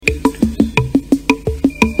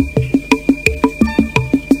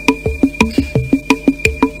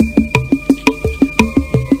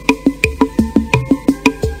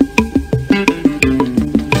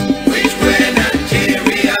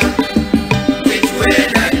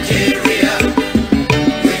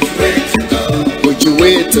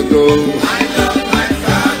to go. I love my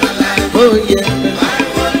fatherland. Oh yeah, I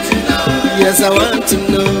want to know. yes I want to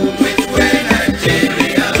know. Which way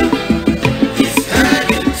Nigeria is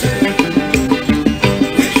heading to?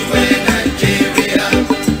 Which way Nigeria?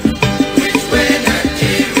 Which way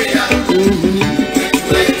Nigeria? Which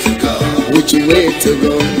way to go? Which way to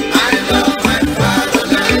go? I love my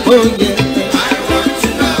fatherland. Oh yeah, I want to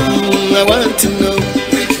know. I want to know.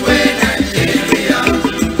 Which way Nigeria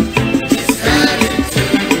is heading to?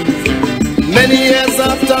 Many years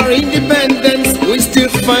after independence, we still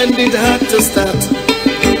find it hard to start.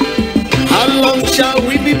 How long shall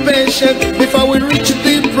we be patient before we reach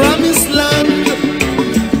the promised land?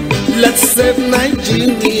 Let's save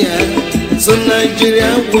Nigeria, so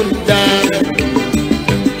Nigeria won't die.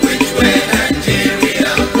 Which way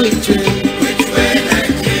Nigeria? Which way? Which way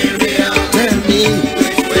Nigeria? Tell me.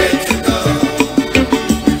 Which way to go?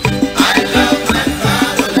 I love my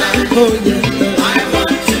fatherland. Oh yeah, I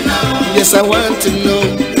want to know. yes I want to know.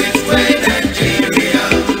 Which way Nigeria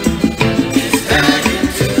is heading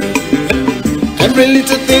to? Every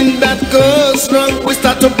little thing that goes wrong, we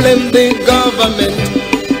start to blame the government.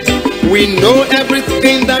 We know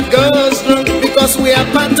everything that goes wrong because we are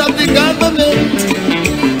part of the government.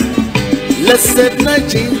 Let's save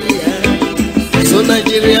Nigeria, so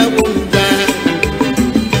Nigeria won't die.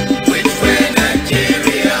 Which way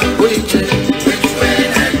Nigeria? Which way? Which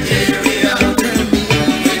way Nigeria? Tell me.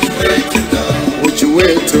 Which way to go? Which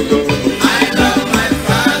way to go? I love my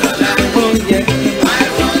fatherland. Oh yeah, I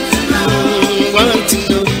want to know. want to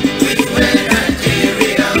know. Which way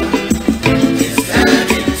Nigeria is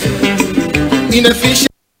heading to? Inefficient.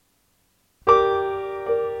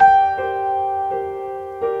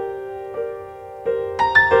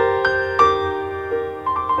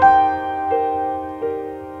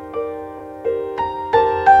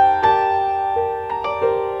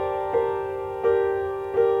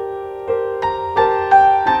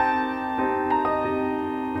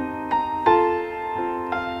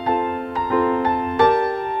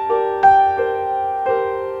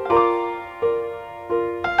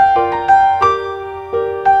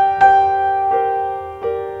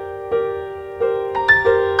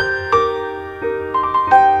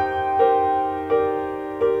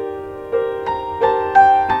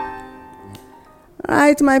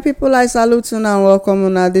 Right, my people, I salute you and welcome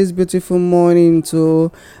you this beautiful morning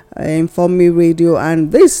to Inform Me Radio,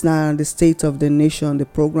 and this now the state of the nation, the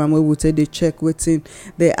program where we take the check wetin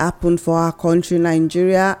they happen for our country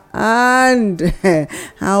Nigeria, and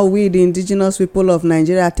how we the indigenous people of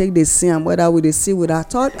Nigeria take the see and whether we dey see with our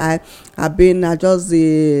third eye have been just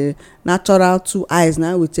the natural two eyes.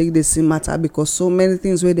 Now we take the see matter because so many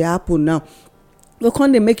things where they happen now. Look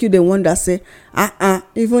on they make you they wonder say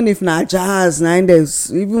even if na jazz na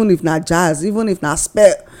even if na jazz, even if na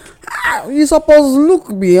spell, you suppose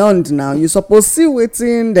look beyond now. You suppose see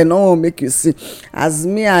wetin they no make you see. As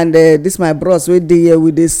me and this my bros wey dey here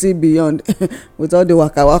we dey see beyond with all the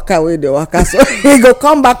waka wey dey waka, so he go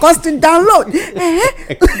come back and still download.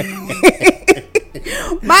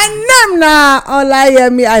 My name na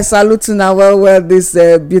Olayemi. I salute you now well this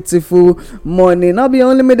beautiful morning. Not be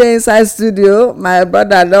only me dey inside studio, my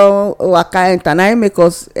brother don waka enter. Now he make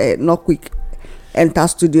us not quick enter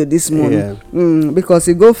studio this morning. Because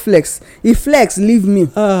he go flex. He flex leave me.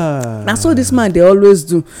 Na so this man dey always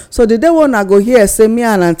do. So the day when I go here say me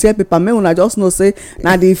and auntie paper, me una just know say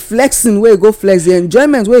na the flexing wey go flex, the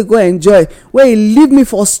enjoyment wey go enjoy, wey he leave me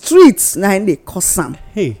for streets, na him dey cause am.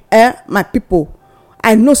 My people,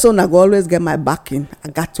 I know so una go always get my backing. I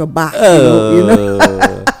got your back. You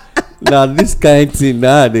know? Now this kind thing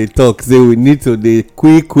now they talk say we need to dey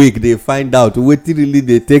quick they find out wetin really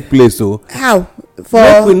dey take place. So how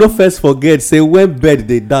make we no first forget say when bird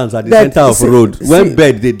dey dance at the center of road, when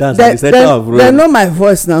bird dey dance at the center of road, they know my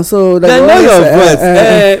voice now, so they know your voice.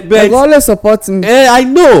 They go always support me. I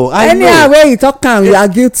know anyhow wey you talk am, you are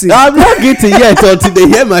guilty. I'm not guilty yet until they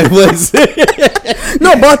hear my voice.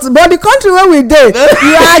 No, but the country where we dey,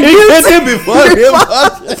 you are guilty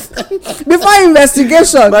before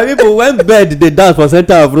investigation. My people, when bird dey dance for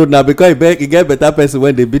center of road now, because e get better person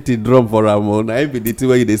when they beat the drum for am o, na im be the thing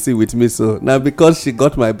wey you dey see with me. So now because she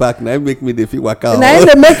got my back, na im make me dey fit waka. Na im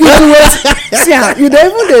dey make you do wetin. See you dey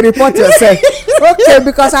even dey report yourself. Okay,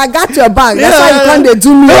 because I got your back, that's why you come dey do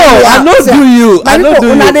me. No, I no do you. I no do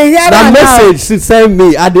you. Na message she send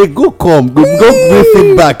me, I dey go come go bring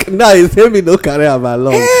feedback. Now you say me no carry am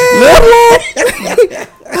along.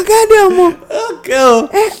 Okay,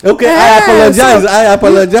 Okay, I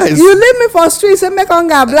apologize. You leave me for street say make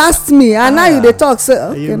hunger blast me and now you dey talk say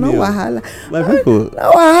okay no wahala. My people.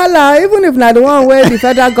 No wahala even if na the one wey the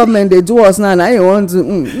federal government dey do us now you want to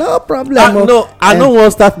no problem. No, I no wan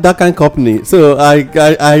start that kind company so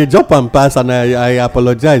I jump and pass and I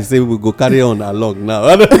apologize say we go carry on along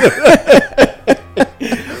now.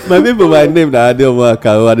 My people, my name na Adeomo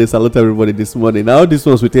Akao. I dey salute everybody this morning. Now this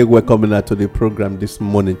ones we take welcoming her to the program this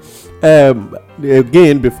morning.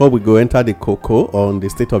 Again, before we go enter the cocoa on the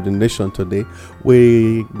state of the nation today,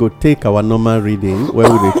 we go take our normal reading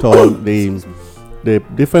where we dey talk the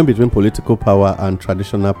difference between political power and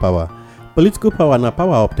traditional power. Political power na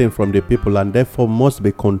power obtained from the people and therefore must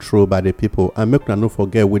be controlled by the people. And make una no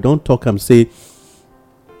forget, we don't talk and say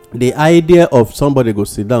the idea of somebody go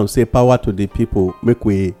sit down say power to the people, make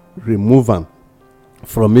we remove them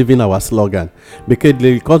from even our slogan because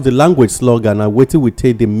the language slogan and wetin we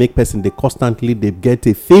take dey make person dey constantly dey get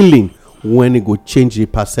a feeling when e go change the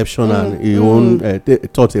perception and e own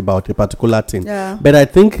thought about a particular thing. But I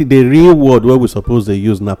think the real word wey we suppose dey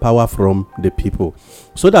use na power from the people,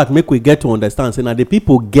 so that make we get to understand say na the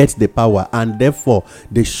people get the power and therefore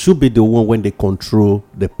they should be the one when they control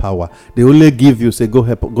the power. They only give you say go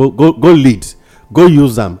help, go lead, go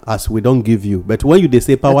use them as we don't give you. But when you dey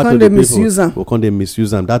say power to the people, we can't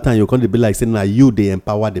misuse them. That time you can't be like saying na you dey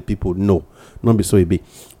empower the people. No, not be so e be.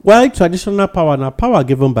 While traditional power na power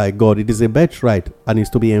given by God, it is a birthright and is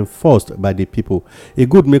to be enforced by the people. E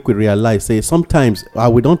good make we realize say sometimes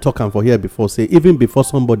we don't talk am for here before say even before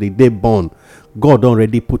somebody dey born, God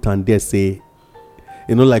already put am there say,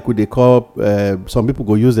 you know, like we dey call some people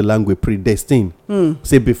go use the language predestined.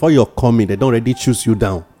 Say before you're coming, they don't already choose you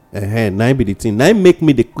down. Now be the thing. Now make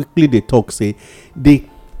me quickly they talk say the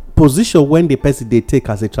position when the person they take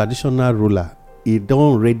as a traditional ruler, it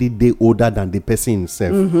don't already dey older than the person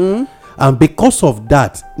himself. And because of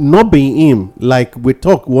that, not being him, like we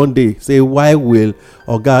talk one day, say why will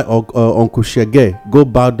Uncle Shege go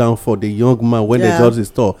bow down for the young man when they judge his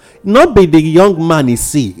store? Not be the young man he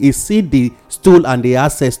see the stool and the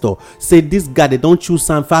ancestor. Say this guy they don't choose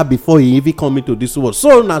some far before he even come into this world.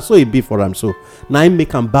 So now so it be for him. So now he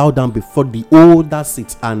make him bow down before the older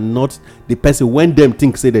seat and not the person when them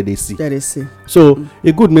think say that they see. So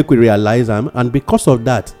it good make we realize them, and because of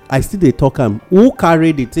that, I still they talk who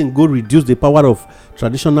carry the thing go reduce the power of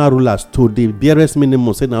traditional rulers to the barest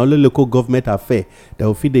minimum. Say now only local government affair they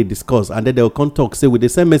will feed they discuss and then they will come talk say with the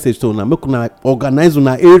same message to una make una organize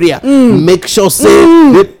una area, make sure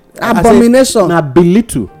say abomination na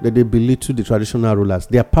belittle that they belittle the traditional rulers.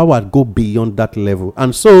 Their power go beyond that level,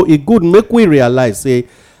 and so it good make we realize say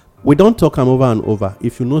we don't talk am over and over.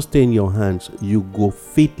 If you no stay in your hands, you go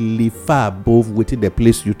fit live far above wetin they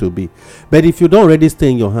place you to be. But if you don't already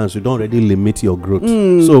stay in your hands, you don't already limit your growth.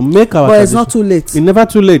 So make our but it's not too late. It's never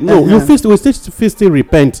too late. No, you still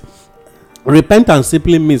repent. Repent and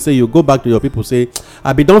simply means say you go back to your people say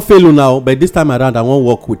I be don't fail you now, but this time around I won't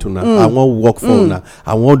work with you now. I won't work for you now.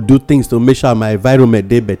 I won't do things to make sure my environment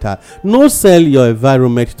dey better. No sell your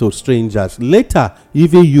environment to strangers. Later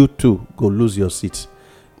even you too go lose your seat.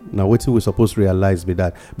 Now wetin we suppose realize be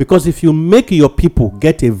that because if you make your people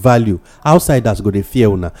get a value, outsiders go dey fear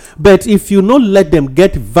una. But if you no let them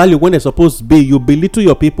get value when they supposed to be, you belittle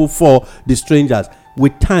your people for the strangers.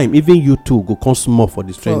 With time even you too go come small for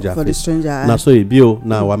the stranger for the stranger. Now so e be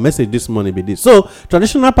now our message this morning be this. So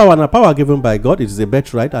traditional power na power given by God. It is a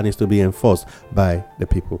birthright and is to be enforced by the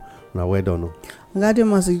people. Now well done.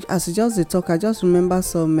 Gadem, as you just dey talk, I just remember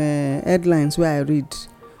some headlines where I read.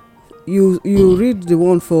 You read the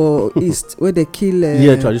one for East where they kill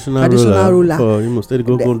traditional ruler. For you must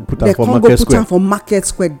go put am for market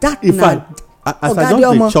square. That in fact, as I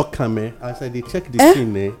just dey check am, as I dey check the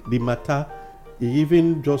thing, the matter. It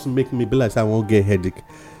even just make me be like I won't get headache.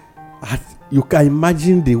 You can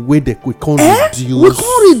imagine the way that we can't reduce. We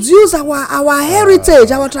can't reduce our heritage,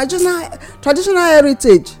 our traditional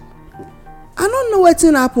heritage. I don't know what's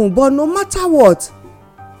in happen, but no matter what,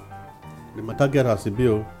 the matter get as a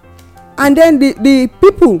bill. And then the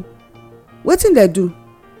people, what thing they do?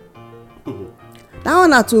 That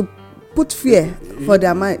one had to put fear for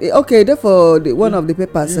their mind. Okay, therefore the one of the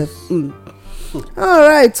papers. Yes. All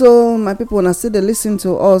right, so my people, now still they listen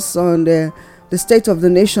to us on the state of the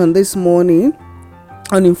nation this morning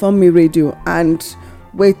on Inform Me Radio, and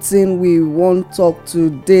waiting we won't talk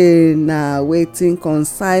today now. Waiting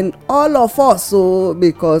concern all of us, so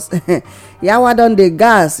because yawa don the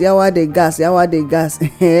gas.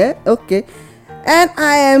 Okay,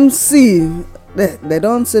 NIMC they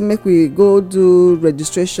don't say make we go do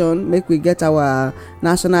registration, make we get our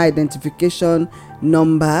national identification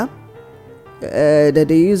number. that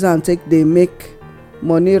they use and take they make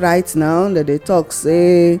money right now, that they talk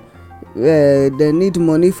say they need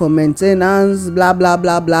money for maintenance, blah blah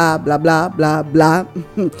blah blah blah blah blah blah.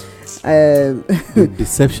 The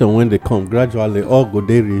deception when they come gradually all go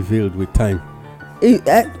dey revealed with time.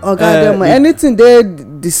 Anything they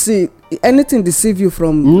deceive you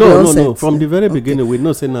from the onset? No from the very beginning we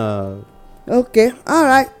know say na. Okay, all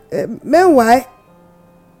right. Meanwhile,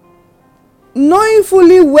 knowing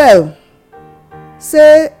fully well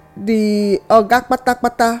say the oga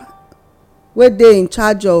kpatakpata wey dey in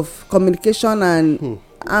charge of communication and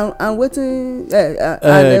wetin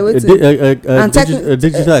and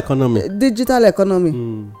digital economy. Digital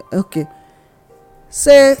economy. Okay,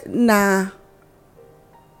 say na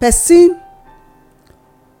person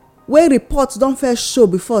wey report don first show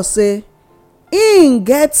before say im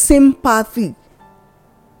get sympathy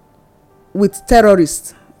with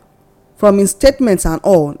terrorists from im statements and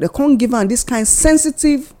all. They come give am this kind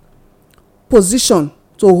sensitive position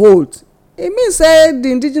to hold. E mean say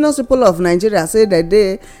the indigenous people of Nigeria say that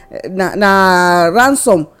they na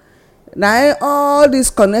ransom na all these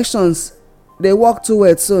connections dey work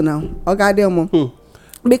towards. So now oga Adeomo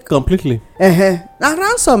completely na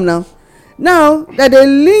ransom now that they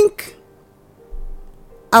link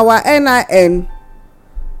our NIN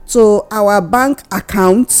to our bank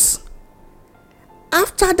accounts.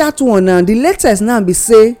 After that one now, the latest now be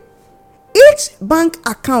say each bank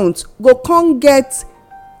account go come get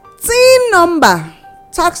TIN number,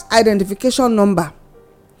 tax identification number.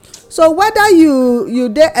 So whether you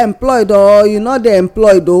dey employed or you not dey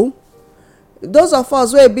employed though, those of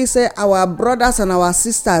us wey be say our brothers and our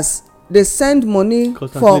sisters dey send money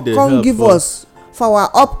for come give us for our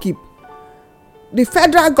upkeep. The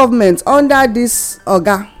federal government under this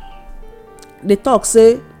oga dey talk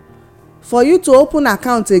say for you to open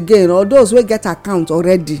account again, or those wey get account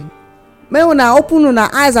already, make una open una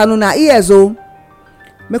eyes and una ears o,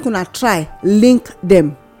 make una try link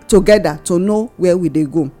them together to know where we dey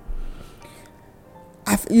go.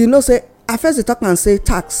 You know say I first dey talk and say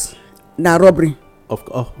tax na robbery.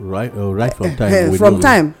 Right from time. From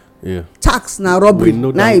time. Yeah. Tax na robbery.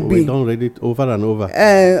 Na e be. We don read it over and over.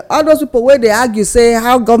 All those people wey dey argue say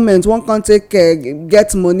how government wan come take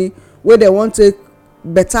get money, wey they wan take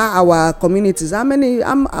better our communities, how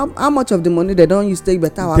much of the money they don use take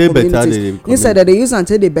better our communities instead that they use and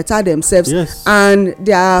take they better themselves. Yes. And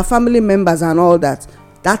their family members and all that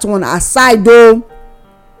one aside though,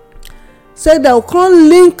 say they'll come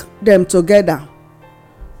link them together.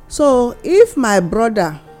 So if my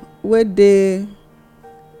brother wey dey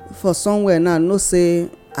for somewhere now know say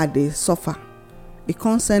I dey suffer, he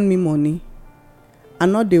can't send me money, I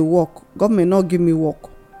no dey work, government no give me work,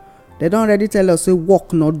 they don already tell us say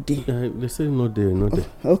work not dey. They say no dey.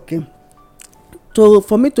 Okay, so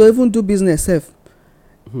for me to even do business sef,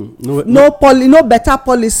 no better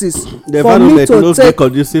policies the for me to take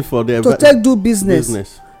conducive for the to take do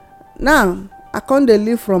business. Now I can't dey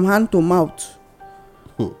live from hand to mouth.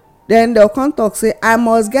 Then they'll come talk say I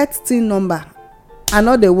must get TIN number. I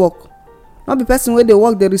no dey work, not be person wey dey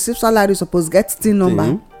work dey receive salary suppose get TIN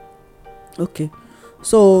number. Okay,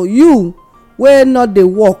 so you wey not dey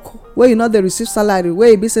work, wey you no dey receive salary,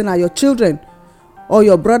 wey e be say na your children or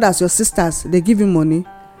your brothers, your sisters dey give you money,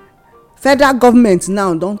 federal government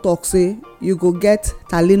now don talk say you go get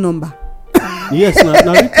tally number. Yes, na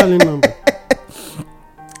the tally number.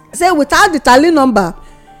 Say without the tally number,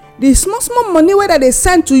 the small money wey dem dey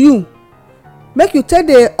send to you make you take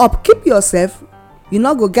dey upkeep yourself, you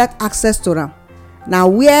no go get access to am. Na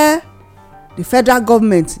where the federal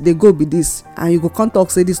government dey go be this, and you go come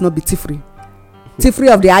talk say this no be thievery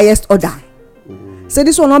of the highest order. Say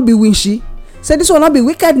this one no be winshi, say this one no be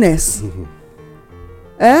wickedness.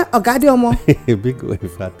 Oga Adeomo. Big in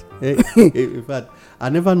fact. In fact, I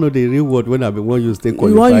never know the real word when I been wan use take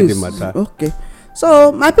qualify the matter. Okay,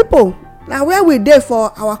 so my people, na where we dey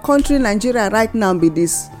for our country Nigeria right now be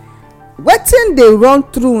this. Wetin dey run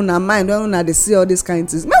through una mind when una dey see all these kind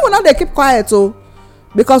things? Make una dey keep quiet o,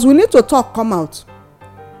 because we need to talk come out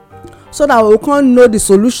so that we can know the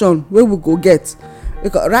solution wey we go get.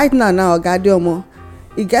 Because right now Oga Adeomo,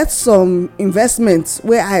 e get some investments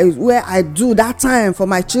where I do that time for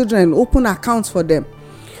my children, open accounts for them,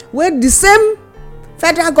 where the same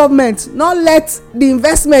federal government not let the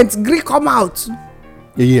investment gree come out.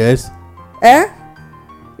 Yes.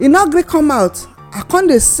 E no gree come out. I can't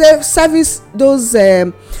dey service those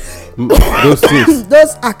things.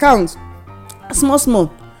 Those accounts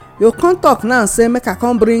small. You can't talk now and say make I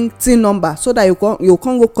come bring TIN number so that you can't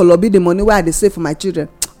go kolobi the money where I dey save for my children.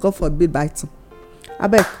 God forbid biting.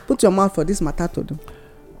 Abeg, put your mouth for this matter to them.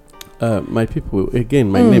 My people, again,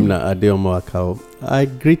 my name na Adeomo Akao. I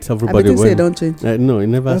greet everybody. I say don't change. No, it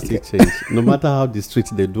never still change. No matter how the street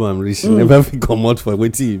they do, I'm rich. Never fit come out for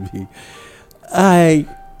wetin e be.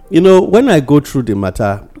 When I go through the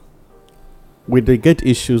matter, when they get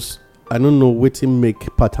issues, I don't know wetin make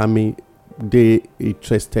Patami they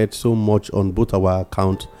interested so much on both our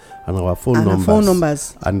account and our phone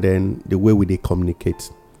numbers, and then the way they communicate.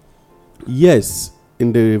 Yes,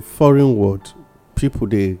 in the foreign world, people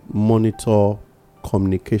they monitor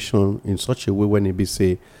communication in such a way when it be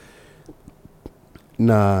say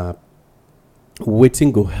na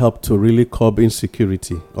waiting go help to really curb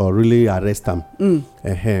insecurity or really arrest them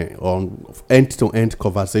on end-to-end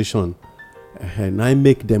conversation. And I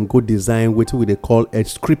make them go design what we they call a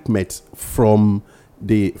scriptment from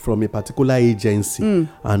a particular agency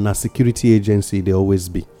and a security agency they always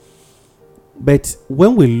be. But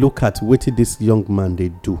when we look at what this young man they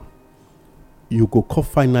do, you go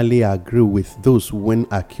finally agree with those when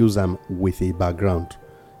accuse them with a background.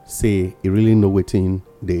 Say you really know what thing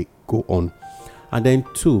they go on. And then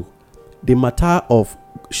 2, the matter of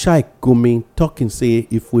Sheikh Gumi talking say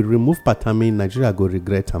if we remove Patami, Nigeria go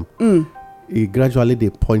regret him. It gradually they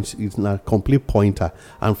point it's a complete pointer.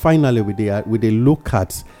 And finally we they look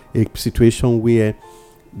at a situation where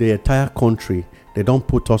the entire country they don't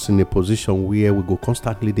put us in a position where we go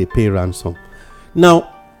constantly they pay ransom.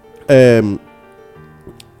 Now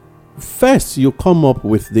first you come up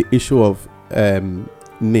with the issue of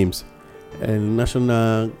names and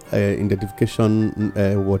national identification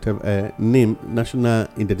national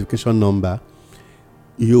identification number.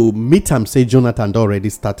 You meet them, say Jonathan already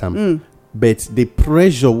start them. But the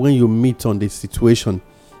pressure when you meet on the situation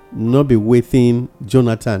not be waiting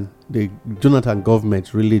the Jonathan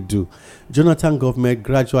government really do. Jonathan government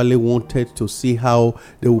gradually wanted to see how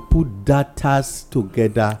they will put datas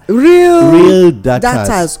together, real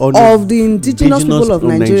datas of the indigenous people of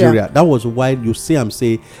Nigeria. That was why you see I'm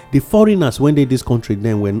say the foreigners when they this country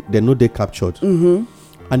then when they know they captured. And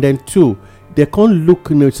then 2, they can't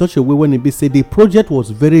look in such a way when it be say the project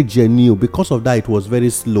was very genuine. Because of that it was very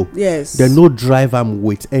slow. Yes, they no drive them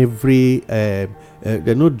with every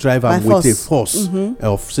they no drive them with a force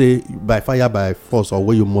of say by fire by force or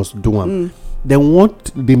way you must do them. They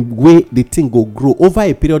want the way the thing go grow over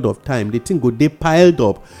a period of time. The thing go they piled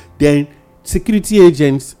up. Then security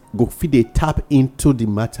agents go feed a tap into the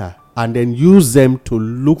matter and then use them to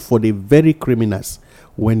look for the very criminals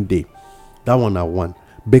when they that one are one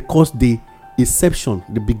because the inception,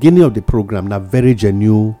 the beginning of the program, na very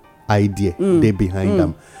genuine idea they behind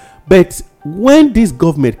them. But when this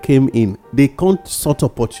government came in, they can't sought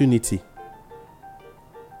opportunity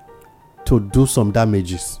to do some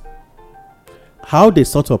damages. How they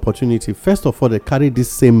sought opportunity? First of all, they carry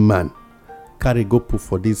this same man, carry go put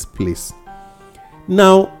for this place.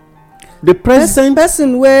 Now, the present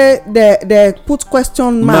person where they put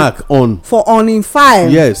question mark on in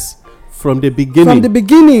file. Yes. From the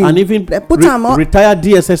beginning, and even they put retired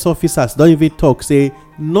DSS officers don't even talk. Say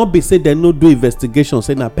not be say they no do investigation.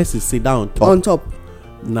 Say na person sit down on top.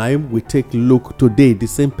 Now we take look today. The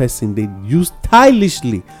same person they use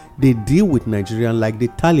stylishly. They deal with Nigerian like the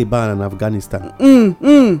Taliban and Afghanistan.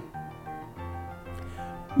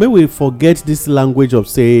 May we forget this language of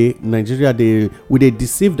say Nigeria they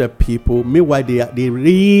deceive the people. Meanwhile they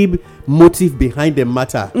real motive behind the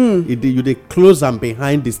matter. They close them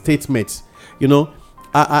behind the statement.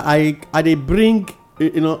 I they bring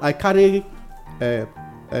I carry a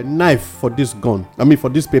knife for this gun. For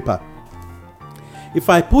this paper. If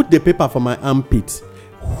I put the paper for my armpit,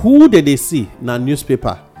 who did they see? Na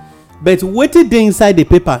newspaper. But what did they inside the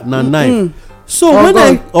paper? Na knife. So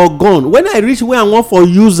when I reach where I want for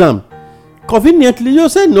use them, conveniently you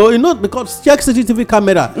say no, because check CCTV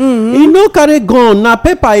camera. You carry gun, na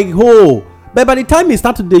paper e hold. But by the time you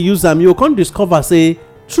start to use them, you can't discover say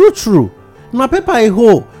true. Na paper e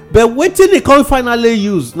hold. But waiting they can't finally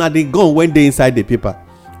use na the gun when they inside the paper,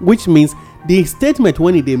 which means the statement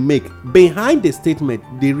when they make behind the statement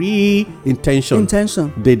the real intention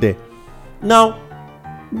they there. Now.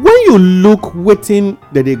 When you look waiting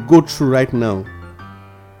that they go through right now,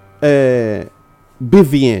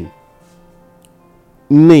 BVN,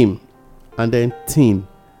 name, and then TIN,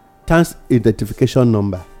 tax identification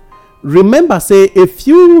number. Remember, say a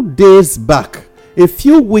few days back, a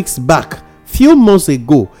few weeks back, few months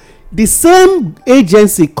ago, the same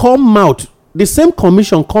agency come out, the same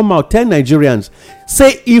commission come out, 10 Nigerians,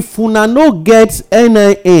 say if una no get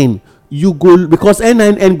NIN, you go because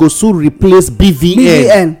NIN go soon replace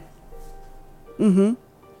BVN.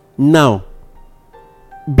 Now,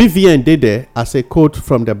 BVN did there as a code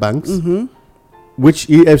from the banks, which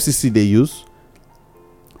EFCC they use.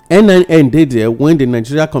 NIN dey there when the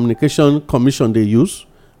Nigeria Communication Commission dey use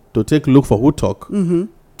to take look for who talk.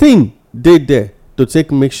 Thing dey there to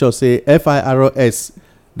take make sure say FIRS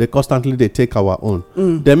dey constantly dey take our own.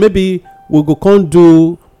 Then maybe we go come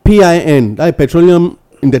do PIN, that petroleum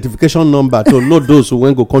identification number, to know those who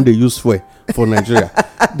wen go come dey use fuel for Nigeria.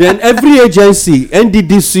 Then every agency,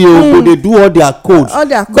 NDDCO, go dey do all their codes.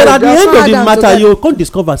 But at the end of the matter, you come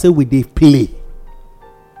discover say we dey play.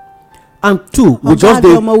 And two, we just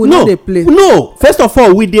dey no. First of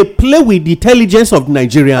all, we dey play with the intelligence of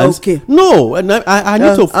Nigerians. Okay. No, and I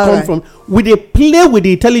need to come from. We dey play with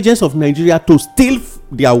the intelligence of Nigeria to steal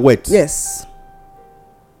their words. Yes.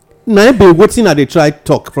 Na be wetin I dey try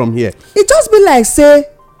talk from here. It just be like say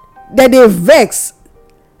that dey vex.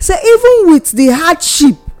 Say even with the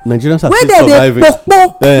hardship, Nigerians are where still surviving.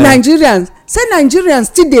 Nigerians say Nigerians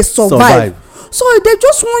still dey survive. So they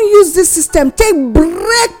just wan use this system take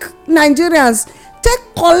break Nigerians,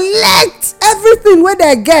 take collect everything wey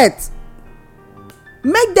they get,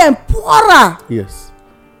 make them poorer. Yes.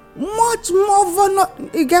 Much more vulnerable.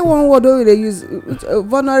 You get one word wey they use,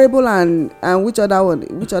 vulnerable and which other one?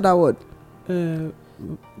 Which other word?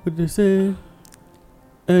 But they say,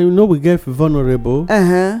 we get vulnerable.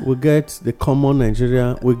 We get the common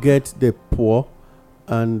Nigeria. We get the poor,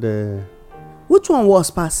 and which one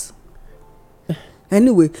worse pass?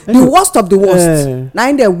 Anyway, the worst of the worst.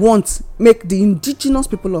 Now they want make the indigenous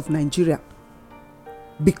people of Nigeria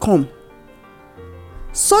become,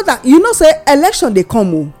 so that say election they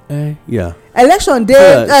come. Yeah. Election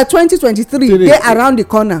day 2023 they around the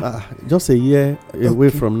corner. Just a year away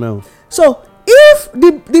from now. So if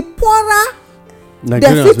the poorer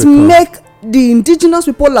they fit make the indigenous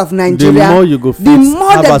people of Nigeria, the more you go fit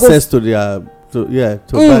have access to their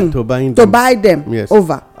to buy them. Yes.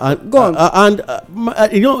 Over and go on.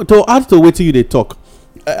 To add to wetin you dey talk,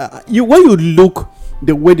 when you look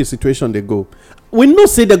the way the situation dey go, we know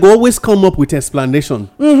say they go always come up with explanation.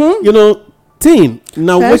 Thing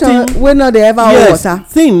now wetin we no dey ever water.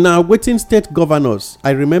 Thing now wetin state governors.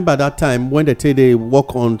 I remember that time when they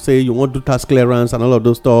work on say you want to do tax clearance and all of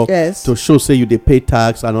those stuff. Yes. To show say you dey pay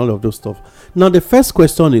tax and all of those stuff. Now the first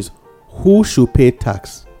question is, who should pay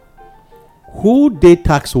tax? Who dey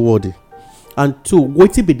tax worthy? And two,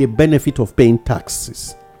 wetin be the benefit of paying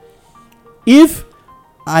taxes? If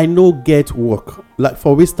I no get work, like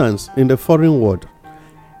for instance in the foreign world,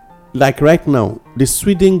 like right now the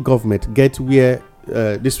Swedish government get where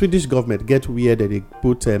they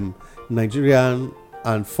put Nigerian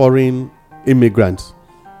and foreign immigrants,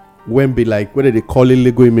 when be like whether they call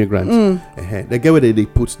illegal immigrants. They get where they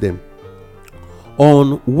put them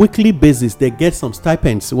on weekly basis. They get some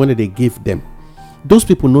stipends when they give them. Those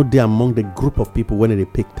people know they are among the group of people when they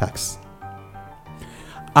pay tax.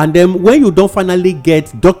 And then when you don't finally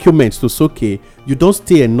get documents to say, you don't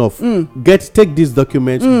stay enough, take these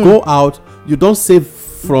documents, go out, you don't save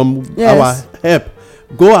from our help,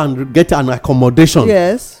 go and get an accommodation.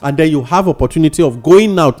 Yes. And then you have opportunity of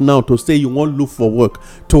going out now to say you want to look for work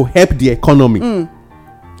to help the economy.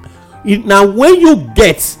 Now when you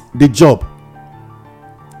get the job,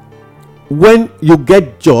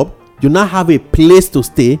 you now have a place to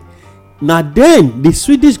stay. Now then the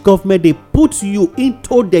Swedish government, they put you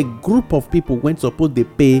into the group of people when supposed they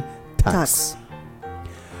pay tax.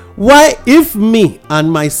 Why, if me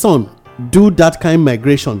and my son do that kind of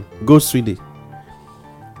migration, go Sweden,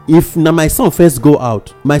 if now my son first go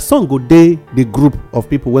out, my son go dey the group of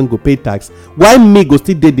people when go pay tax, why me go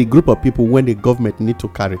still dey the group of people when the government need to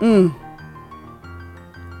carry?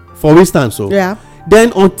 For instance,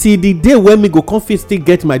 then until the day when me go come fit still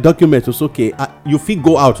get my documents, it's okay, you fit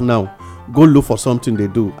go out now, go look for something they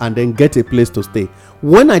do, and then get a place to stay.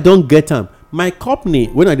 When I don't get them, my company,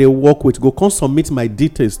 when I dey work with, go come submit my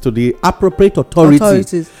details to the appropriate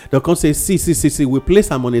authorities. They come say, see, we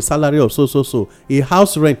place am on a salary of so. A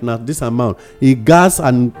house rent now this amount, a gas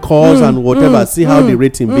and calls and whatever. See how the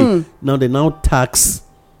rating be. Now they now tax.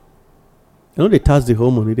 They tax the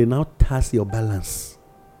whole money. They now tax your balance.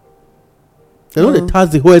 They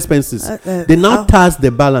tax the whole expenses. They now tax the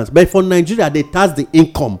balance. But for Nigeria, they tax the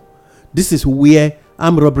income. This is where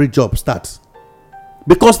armed robbery job starts.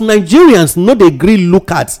 Because Nigerians know they agree look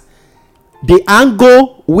at the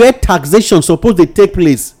angle where taxation supposed to take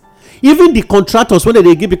place. Even the contractors, when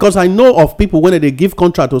they give, because I know of people when they give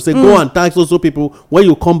contractors, say go and tax also people, when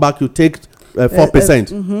you come back you take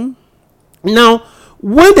 4%. Now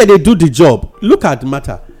when they do the job, look at the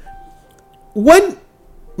matter. When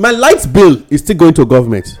my light bill is still going to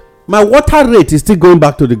government, my water rate is still going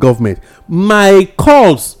back to the government, my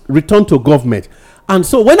calls return to government. And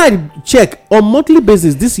so when I check on monthly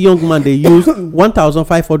basis, this young man, they use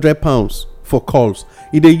 £1,500 for calls.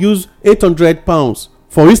 If they use 800 pounds,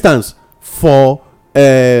 for instance, for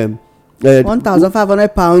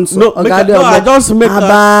 1,500 pounds. No, I just make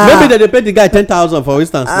maybe they pay the guy 10,000 for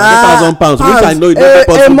instance, 10,000 pounds, which I know is not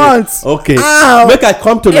possible. A month. Okay, Ow. Make I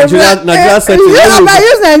come to Nigeria setting. Use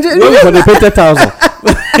for they pay 10,000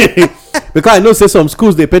 because I know say some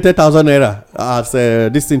schools they pay 10,000 naira as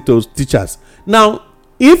this thing to teachers. Now,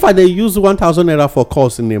 if I they use 1,000 naira for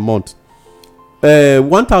calls in a month,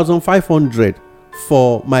 1,500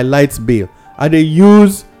 for my light bill, I they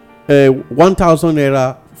use 1,000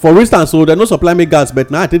 naira. For instance, so they no supply me gas, but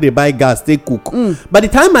now I think they buy gas, they cook. By the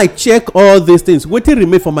time I check all these things, what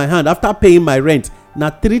remain for my hand after paying my rent? Now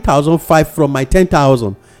 3,500 from my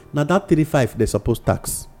 10,000. Now that 3,500 they supposed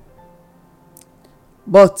tax.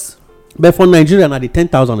 But for Nigeria, now the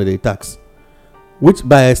 10,000 they tax, which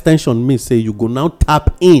by extension means say you go now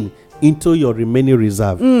tap into your remaining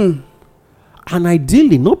reserve, and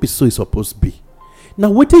ideally not be so it's supposed to be. Now,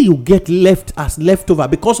 what do you get left as leftover?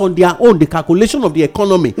 Because on their own, the calculation of the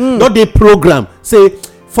economy, not the program, say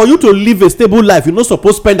for you to live a stable life, you're not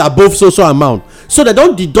supposed to spend above social amount. So they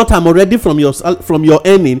don't deduct them already from your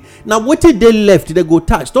earning. Now, what they left, they go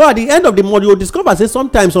tax. So at the end of the month, you'll discover say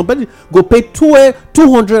sometimes somebody go pay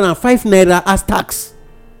 205 naira as tax.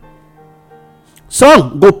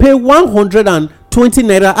 Some go pay 120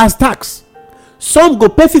 naira as tax. Some go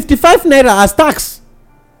pay 55 naira as tax.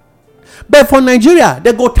 But for Nigeria,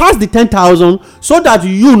 they go tax the 10,000 so that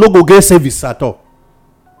you no go get service at all.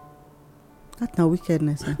 That's not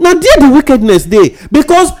wickedness. Now, there the wickedness there.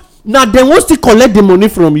 Because now they want to collect the money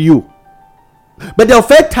from you. But they'll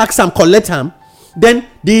fair tax and collect them. Then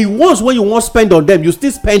the ones when you want to spend on them, you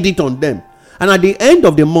still spend it on them. And at the end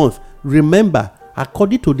of the month, remember,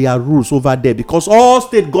 according to their rules over there, because all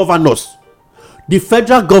state governors, the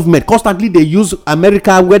federal government constantly they use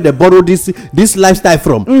America where they borrow this lifestyle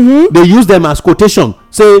from. They use them as quotation.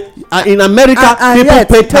 Say in America people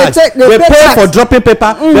pay tax. They pay for dropping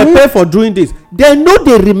paper. They pay for doing this. They know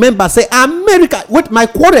they remember say America. What my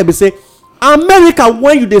quarter be say America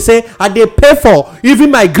when you they say and they pay for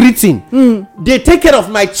even my greeting. They take care of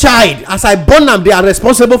my child as I born them. They are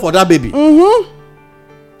responsible for that baby.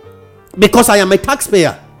 Because I am a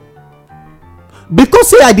taxpayer. Because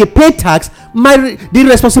say I dey pay tax, the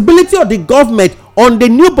responsibility of the government on the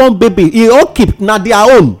newborn baby, e all keep na their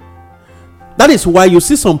own. That is why you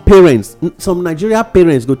see some parents, some Nigeria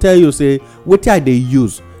parents go tell you say, wetin I dey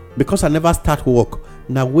use because I never start work.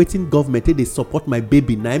 Na wetin government dey support my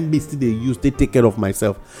baby, na me still dey use to take care of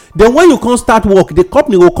myself. Then when you come start work, the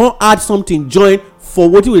company go come add something join for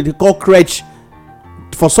wetin we dey call crèche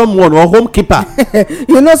for someone or home keeper.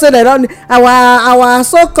 You know, so they don't our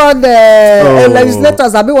so-called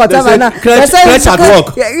legislators abi whatever now. They say crèche at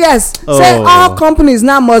work. Yes. Say all companies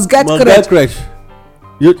now must get crèche.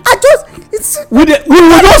 I just we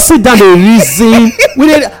don't sit down the reason.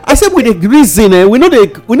 I said with the reason we know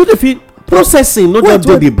the feel processing, not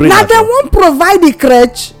just the brain. Now they won't provide the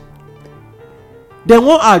crèche. They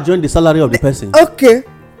won't adjourn the salary of the person. Okay.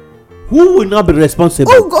 Who will not be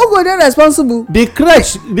responsible? Who go there responsible? The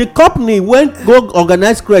crèche, the company when go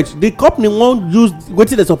organize crèche, the company won't use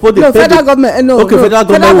wetin they suppose dey pay. Federal government. Federal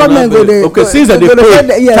government go dey. Okay, since they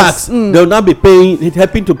pay tax, they will not be paying,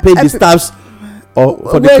 helping to pay the staffs or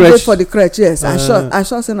for the crèche. For the crèche, yes. I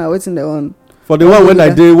sure say na wetin they want. For the one when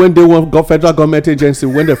they want go federal government agency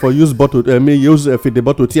when they for use bottle, use feed the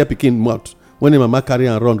bottle tear pikin mouth. When the mama carry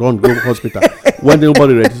and run go hospital. When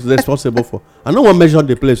nobody is responsible for. I no wan measure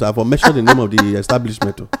the place. I for measure the name of the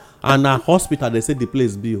establishment. And a hospital, they say the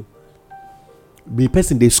place be. The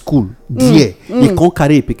person dey school there. He can't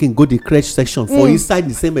carry a pikin go the crèche section for inside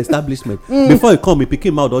the same establishment. Before he come, he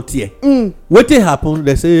pikin mouth don tear. Wetin happen?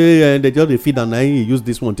 They say they just dey feed and now he use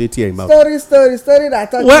this one to tear him out. Story that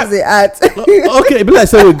touches the heart. Okay, be like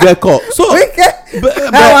say we get call. So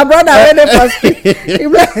our brother wey dey for school, he be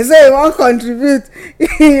like say he wan contribute.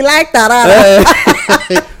 He like tarara.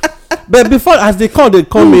 But before as they come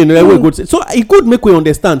in we go say so e good make we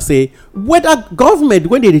understand say whether government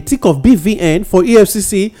when they think of BVN for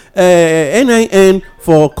EFCC, NIN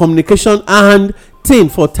for communication and thing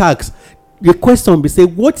for tax, the question be say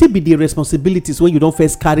what be the responsibilities when you don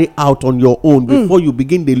first carry out on your own before you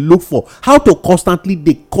begin dey look for how to constantly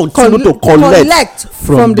dey continue to collect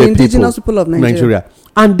from the indigenous people of Nigeria.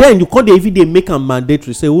 And then you come dey even dey make am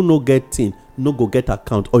mandatory say who no get thing no go get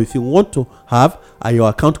account, or if you want to have your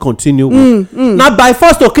account continue now by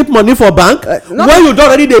force to keep money for bank when you don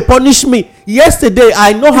already dey punish me. Yesterday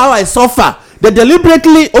I know how I suffer They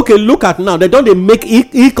deliberately look at now. They don't they make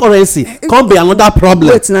e-currency come be another problem.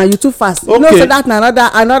 Wait now, you too fast. Okay. You know, so that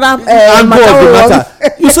another matter.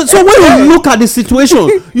 So when you look at the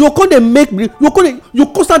situation, you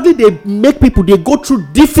constantly they make people they go through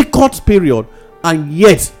difficult period, and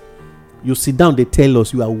yet you sit down, they tell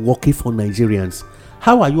us you are working for Nigerians.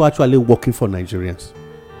 How are you actually working for Nigerians?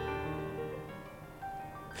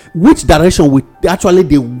 Which direction we actually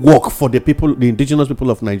they work for the people, the indigenous people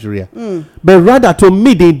of Nigeria? But rather, to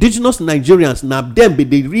me, the indigenous Nigerians now them be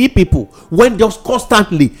the real people when just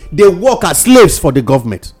constantly they work as slaves for the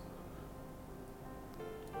government.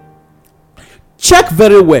 Check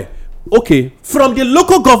very well. Okay, from the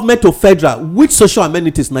local government to federal, which social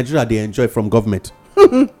amenities Nigeria they enjoy from government?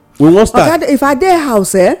 We won't start. Okay, if I dey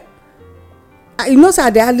house, you know, say I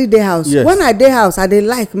dey hardly dey house. Yes. When I dey house, I dey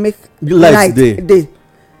like make Light dey.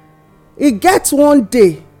 It gets one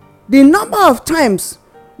day, the number of times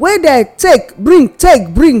wey dey bring,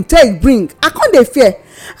 I con dey fear.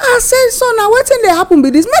 I say, so na wetin dey happen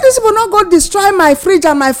be this? Make dis people no go destroy my fridge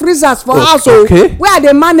and my freezers for house o, wey I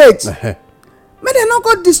dey manage. Make dem no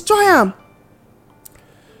go destroy am.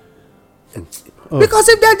 Because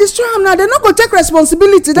if they destroy am now, they no go take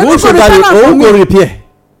responsibility. They no go return am for me. Go repair.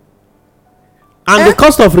 And the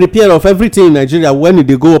cost of repair of everything in Nigeria when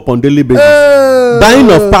they go up on daily basis,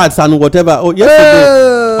 buying of parts and whatever.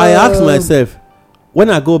 Yesterday I asked myself, when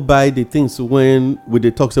I go buy the things when we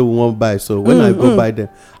dey talk say we wan buy, so when I go buy them,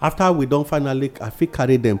 after we don finally I fit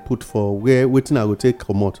carry them put for where wetin I go take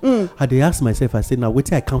comot, I dey ask myself, I say, now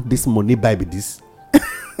wetin I count this money buy be this?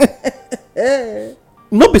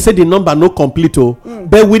 No be say the number no complete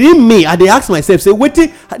but within me I dey ask myself, say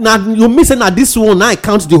wetin na you mean say na this one na I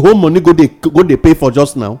count the whole money go dey pay for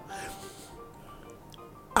just now?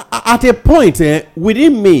 At a point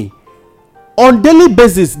within me, on daily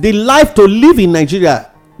basis, the life to live in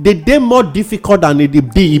Nigeria dey more difficult than it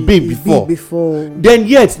be before. Then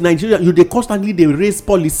yet Nigeria, you dey constantly dey raise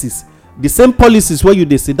policies, the same policies where you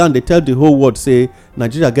dey sit down, they tell the whole world say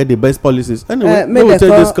Nigeria get the best policies. Anyway, may we take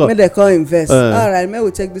this call. May they call invest. All right, may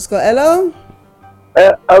we take this call. Hello.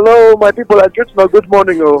 Hello, my people. Good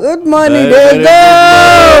morning. Good morning. There you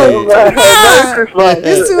go. Merry Christmas.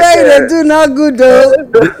 This way they do not good though.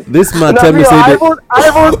 This man tell me say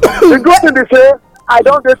the good thing they say, I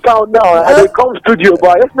don't get count now. I dey come studio,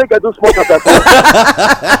 but let's make a do small at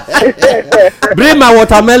bring my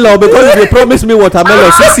watermelon, because they promised me watermelon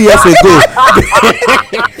 6 years ago.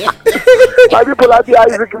 My people, I be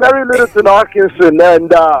Isaac very little to Arkansas,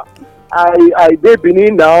 and I did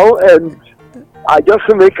Benin now, and I just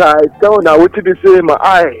make I tell now what to be say my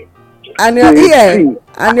eye. And your ear,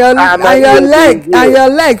 and your leg, and your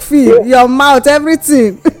leg, feet, your mouth,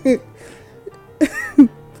 everything.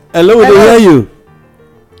 Hello, we dey hear you.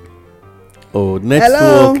 Oh,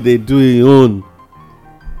 network, they do it own.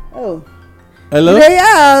 Oh. Hello?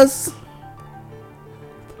 Yes.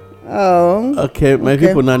 Oh. Okay, my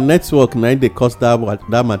people, now network, now they cost that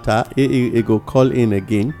matter. It go call in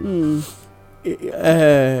again.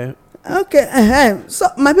 Okay. So,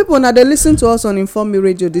 my people, now they listen to us on Inform Me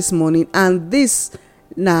Radio this morning, and this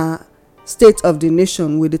now State of the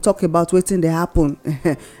Nation, where they talk about wetin dey happen.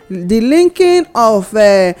 The linking of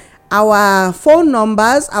our phone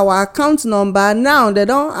numbers, our account number, now they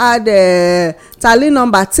don't add tally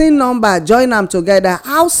number, tin number, join them together.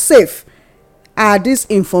 How safe are this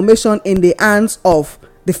information in the hands of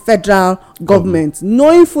the federal government,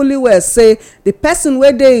 knowing fully well say the person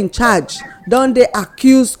where they in charge don dey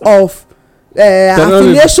accused of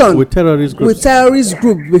affiliation with terrorist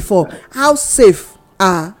group before? How safe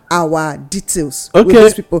are our details? Okay, with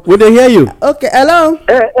these people? Will they hear you? Okay, hello.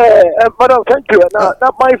 Madam, thank you. Now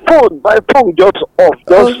my phone just off.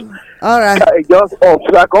 All right. Just off,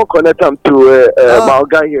 so I can't connect them to my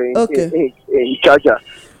guy here in charger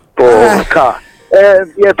for car.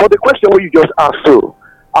 Yeah, for the question what you just asked, so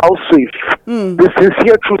how safe? The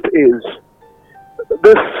sincere truth is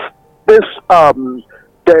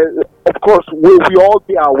of course we all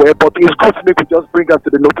be aware, but it's good to maybe just bring us to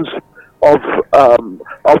the notice of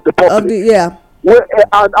the public.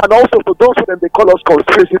 And also for those of them, they call us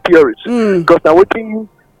conspiracy theorists, because now waiting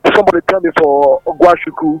somebody tell me for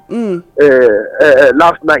Ogwashuku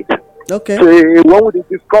last night. Okay. So when we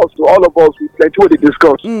discuss, to all of us, we plenty what they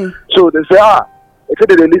discuss. So they say, they say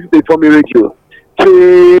they listen to Inform Me Radio.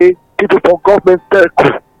 Say people from government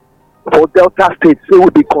for Delta State say we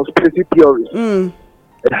be conspiracy theorists.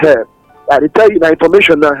 I tell you the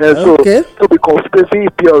information now here, so be conspiracy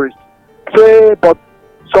theorists. Say, but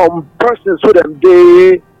some persons who them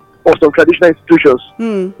they or some traditional institutions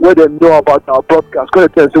where they know about our broadcast, going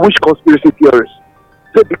to tell say which conspiracy theorists.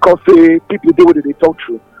 Say because people do what they talk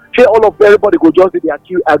through. say all of everybody go just dey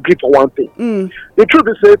agree for one thing. The truth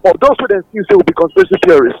is say for those who dem still say will be conspiracy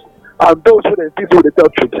theorists and those who dem still say will dey tell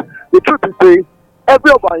truth, the truth is say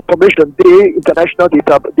every of our information dey international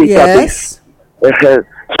database.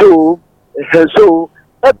 So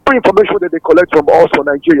every information that they collect from us for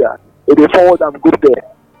Nigeria, they forward and go there.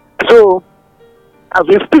 So as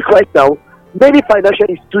we speak right now, many financial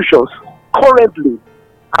institutions currently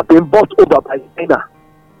have been bought over by China.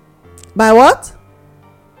 By what?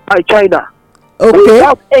 By China. Okay.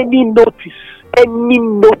 Without any notice,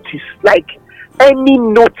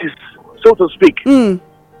 so to speak.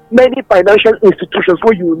 Many financial institutions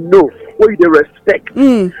where you know, where you respect.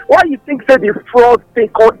 Why you think that the fraud they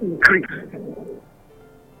can increase?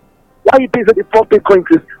 Why you think that the fraud they can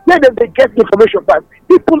increase? When they get information back,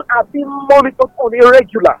 people are being monitored on a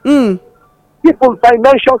regular. People's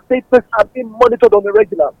financial statements are being monitored on a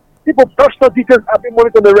regular. People's personal details are being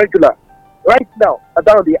monitored on a regular. Right now,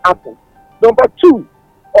 around the Apple. Number two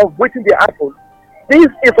of waiting the Apple,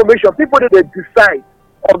 this information, people that they decide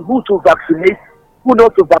on who to vaccinate, who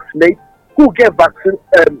not to vaccinate, who get vaccine,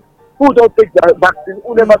 who don't take the vaccine,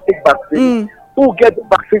 who never take vaccine, who get the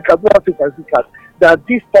vaccine card, who not take vaccine card. That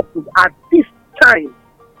these people at this time,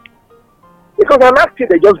 because last year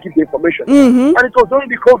they just give the information, and it was during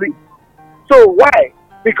the COVID. So why?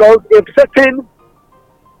 Because a certain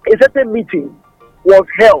meeting was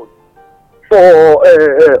held for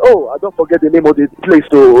I don't forget the name of the place.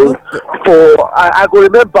 So I go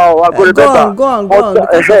remember. Go on.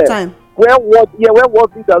 Because of time. Where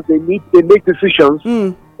what leaders they make decisions.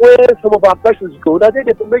 Where some of our persons go, that they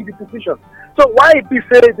make the decision. So why be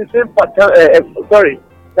say the same pattern?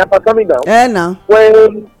 They're performing now. Now.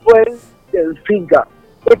 When there's finger,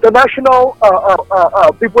 international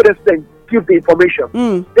people that give the information.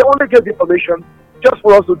 They only give the information just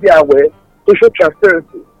for us to be aware, to show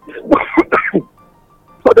transparency.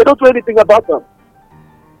 So they don't do anything about them.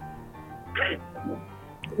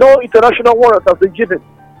 No international warrant has been given.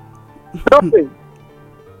 Nothing.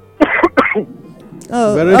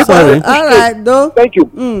 Very sorry. All right, though. Thank you.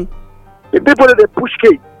 The people that they push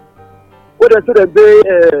cake, where they say that they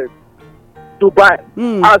Dubai,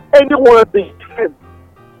 as anyone they defend.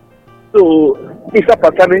 So it's a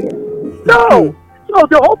pattern. No. So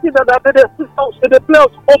the whole thing that they play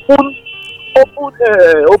us open.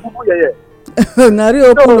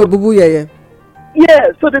 Yeah,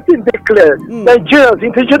 so the thing they clear. Nigerians,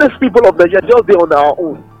 indigenous people of Nigeria, just be on our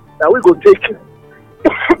own. Now we go take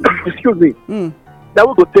excuse me. Now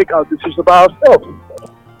we go take our decision by ourselves.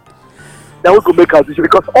 Now we go make our decision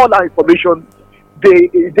because all our information they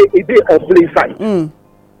on play side.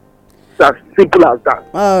 It's as simple as that.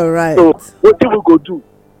 All right. So what we go do?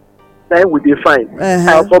 Then we define.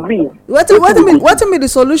 For me, what be the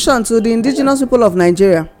solution to the indigenous people of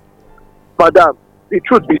Nigeria? Madam, the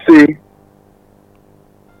truth be say,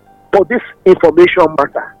 for this information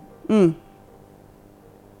matter, we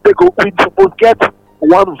will get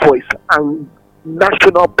one voice and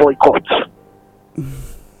national boycott.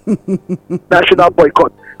 National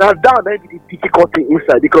boycott. Now that may be the difficult thing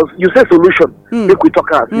inside because you say solution, make we talk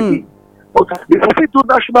about but if we do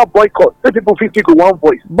national boycott, then people feel with one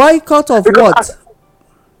voice. Boycott of because what?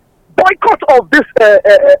 Boycott of this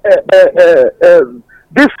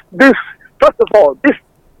this first of all, this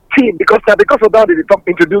team because of that they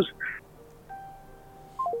introduce.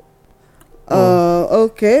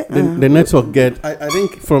 Okay. The network get. I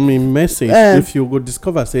think from a message, if you go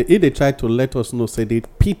discover, say if they try to let us know, say the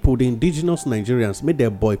people, the indigenous Nigerians, made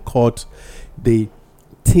them boycott the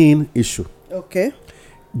teen issue. Okay.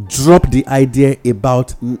 Drop the idea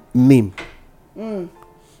about name,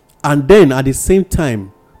 and then at the same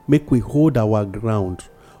time, make we hold our ground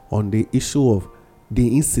on the issue of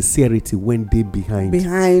the insincerity when they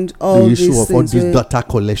behind all the issue of all this data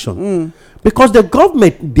collection, because the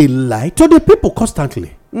government they lie to the people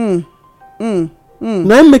constantly. Now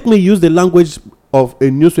make me use the language of a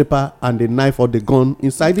newspaper and the knife or the gun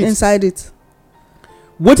inside it.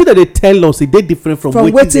 What did they tell us? It they different from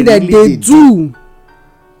what they do.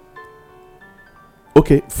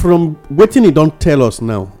 Okay, from waiting it don't tell us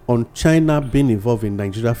now on China being involved in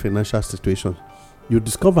Nigeria financial situation, you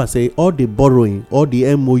discover say all the borrowing, all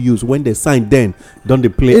the MOUs when they sign then don't they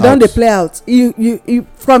play out. Don't they play out. You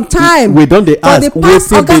from time. We don't they ask what's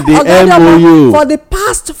the MOU for the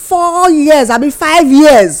past 4 years, 5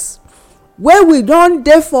 years. Where we don't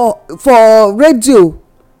there for radio,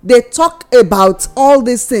 they talk about all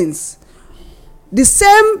these things. The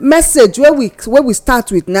same message where we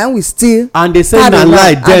start with now we still and they say na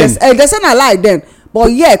lie then. They say na lie then.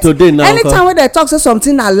 but yet today now anytime wey dem talk say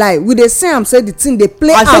something na lie we dey see am say the thing dey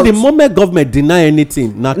play out. I say the moment government deny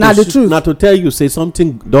anything na the truth, na to tell you say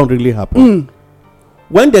something don really happen.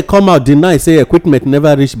 When they come out deny say equipment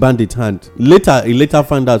never reach bandit hand, he later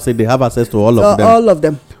find out say they have access to all of them. All of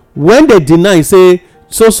them. When they deny say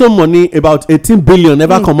so money about 18 billion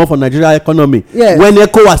never come up for Nigeria economy. Yes. When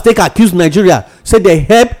ECOWAS take accuse Nigeria say they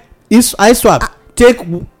help ISWAP take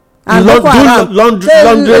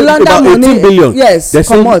laundering about 18 billion. Yes, they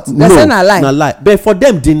say comot. They say na lie. But for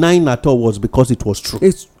them denying at all was because it was true.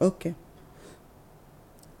 It's okay.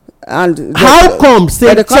 And how come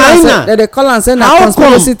say China they call am say na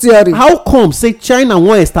conspiracy theory. How come say China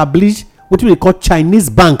wan establish wetin we call Chinese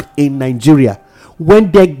bank in Nigeria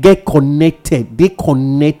when they get connected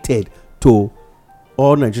to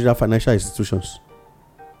all Nigeria financial institutions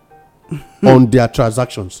on their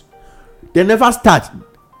transactions? They never start,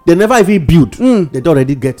 they never even build, they don't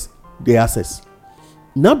already get the access.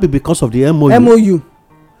 Now be because of the MOU.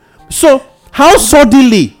 So how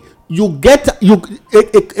suddenly you get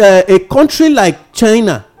a country like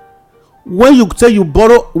China, when you say you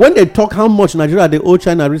borrow, when they talk how much Nigeria they owe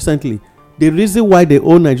China recently, the reason why they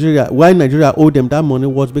owe Nigeria, why Nigeria owe them that money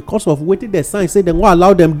was because of wetin they sign say they won't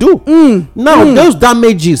allow them do. Now those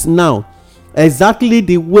damages now exactly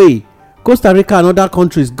the way Costa Rica and other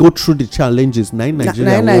countries go through the challenges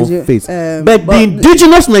Nigeria won't face, but the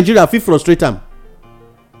indigenous Nigeria fit frustrate them.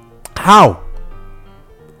 How?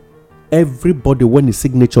 Everybody when the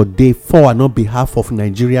signature dey for and on behalf of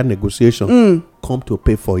Nigeria negotiation come to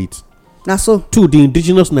pay for it. Na so. 2, the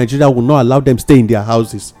indigenous Nigeria will not allow them stay in their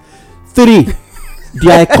houses. 3,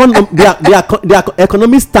 their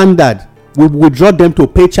economic standard will withdraw them to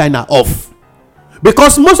pay China off.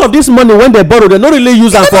 Because most of this money when they borrow, they don't really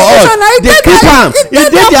use am for us. They keep am. It dey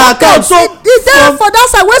their account. So it's there for that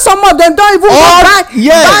side where some of them don't even buy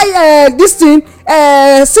this thing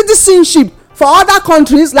citizenship for other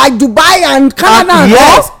countries like Dubai and Canada.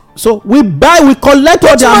 Yes. So we collect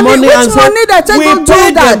all their money and say we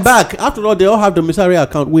pay them back. After all, they all have the domiciliary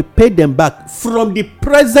account. We pay them back from the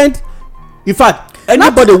present. In fact,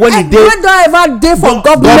 anybody when he dey don't ever dey for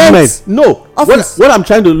government. No. What I'm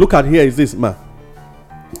trying to look at here is this, man.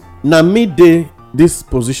 Now me dey this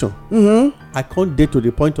position. I can't dey to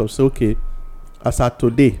the point of say, okay, as at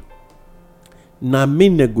today, now me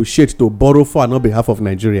negotiate to borrow for on behalf of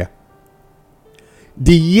Nigeria.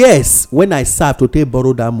 The years when I serve to take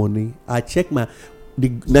borrow that money, I check the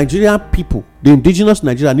Nigerian people, the indigenous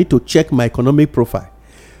Nigeria need to check my economic profile.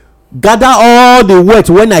 Gather all the wealth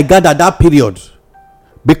when I gather that period.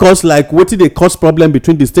 Because like wetin dey cause problem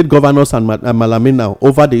between the state governors and Malami now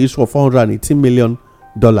over the issue of $418 million.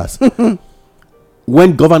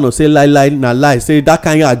 When governor say lie, say that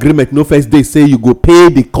kind of agreement no first day say you go pay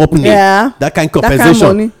the company that kind of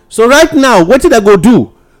compensation. So right now wetin they go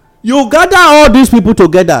do? You gather all these people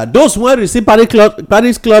together, those who receive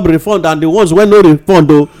Paris Club refund and the ones wey no refund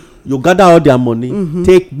though, you gather all their money,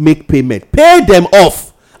 make payment, pay them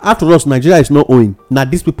off. After all, Nigeria is not owing. Now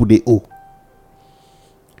these people they owe.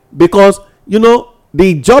 Because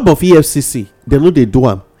the job of EFCC, they know they do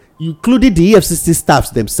them. Including the EFCC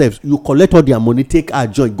staffs themselves, you collect all their money, take our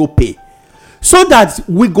joy, go pay, so that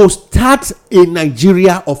we go start a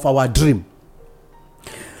Nigeria of our dream.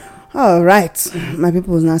 All right, my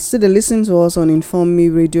people, now still listen to us on Inform Me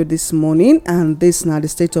Radio this morning, and this now the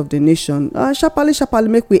state of the nation. Sharply,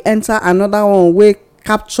 make we enter another one wey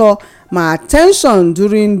capture my attention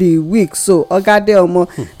during the week. So, Ogade Omo,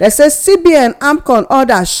 they say CBN AMCON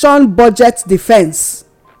order shun budget defense.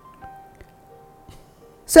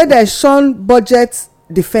 Say they shun budget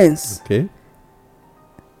defense. Okay.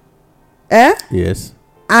 Yes.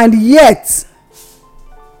 And yet,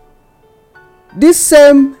 this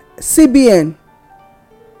same CBN,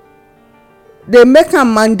 they make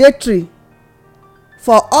am mandatory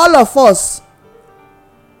for all of us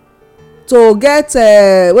to get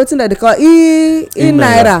wetin dem dey call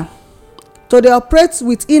e-naira, to dey operate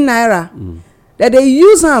with e-naira. That they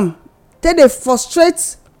use am take dey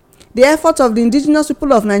frustrate the effort of the indigenous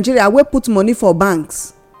people of Nigeria wey put money for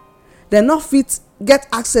banks. Dem no fit get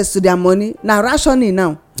access to their money. Na rationing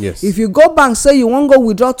now. Yes. If you go bank say you wan go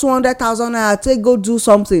withdraw 200,000 naira take go do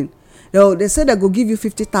something, they say they go give you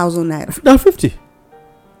 50,000 naira. Na 50.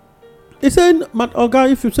 They say, Oga,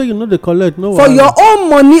 if you say you know dey collect, no for your own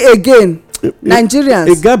money again. Nigerians,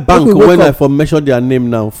 e get bank when I for measure their name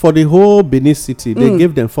now for the whole Benin city, they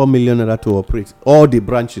gave them 4 million naira to operate all the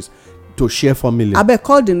branches to share 4 million. Abeg,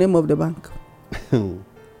 call the name of the bank.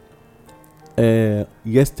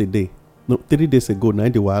 Yesterday, no, 3 days ago, now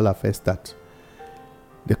the wahala first start.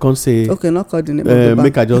 They can't say, okay, not call the name of the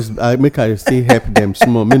bank. Make I still help them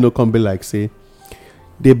small. Me no come be like say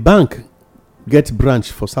The bank get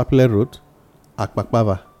branch for Sapele Road,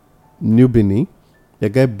 Akpakpava, New Benin. They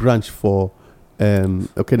get branch for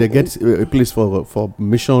they get a place for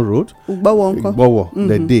Mission Road, Igbowo.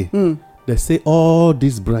 They say all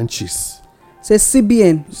these branches. Say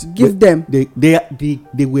CBN give them.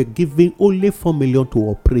 They were giving only 4 million to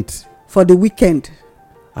operate for the weekend.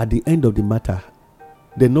 At the end of the matter,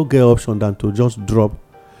 they no get option than to just drop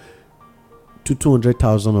to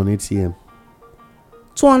 200,000 on ATM.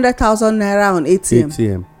 200,000 naira on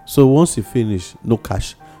ATM. So once you finish, no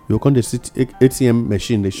cash. You come the ATM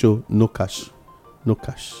machine, they show no cash.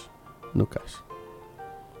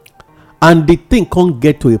 And the thing can't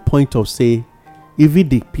get to a point of say, even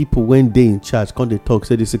the people when they in charge can't they talk,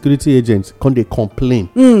 say the security agents can't they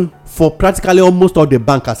complain for practically almost all the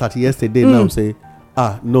bankers at yesterday now say,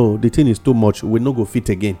 no, the thing is too much, we no go fit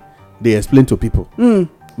again. They explain to people,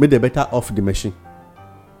 make they better off the machine.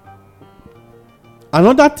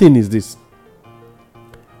 Another thing is this: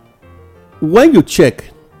 when you check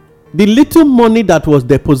the little money that was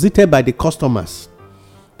deposited by the customers,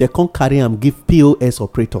 they can't carry and give POS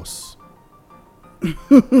operators.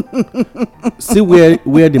 See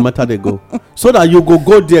where the matter they go, so that you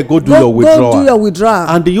go there, do your withdrawal. Go do your withdrawal.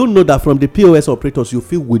 And do you know that from the POS operators, you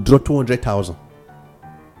feel withdraw 200,000.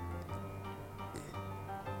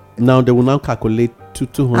 Now they will now calculate to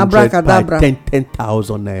 200 by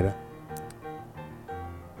 10,000 naira.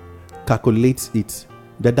 Calculate it.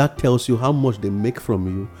 That tells you how much they make from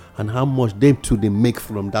you and how much they make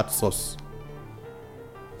from that source.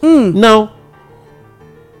 Now,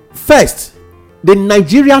 first, the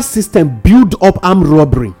Nigerian system build up armed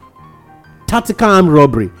robbery, tactical armed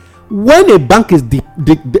robbery. When a bank is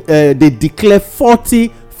they declare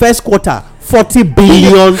first quarter 40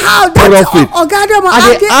 billion profit.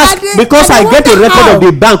 Because I get a record of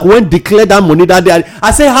the bank when declare that money that day.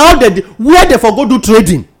 I say where they forgo do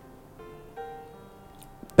trading.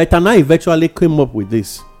 But I eventually came up with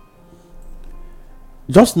this.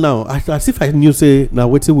 Just now, as if I knew, say, now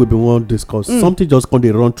waiting we be one discuss. Something just going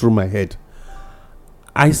to run through my head.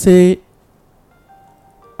 I say,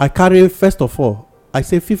 I carry, first of all, I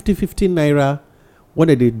say 50 naira. What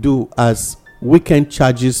do they do as weekend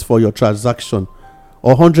charges for your transaction?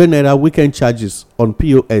 Or 100 naira weekend charges on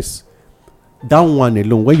POS. That one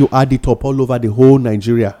alone, when you add it up all over the whole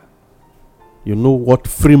Nigeria, you know what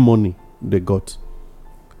free money they got.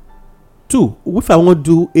 2, if I want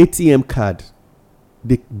to do ATM card,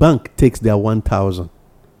 the bank takes their 1,000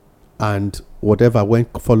 and whatever when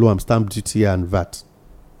follow stamp duty and VAT.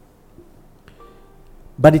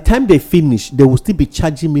 By the time they finish, they will still be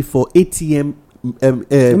charging me for ATM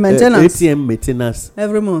ATM maintenance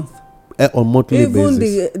every month. On monthly basis.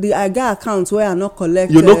 Even the AGA accounts where I not collect.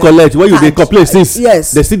 You no collect where you dey complain since.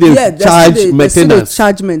 Yes. They still dey charge maintenance. They still dey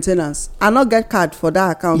charge maintenance. I not get card for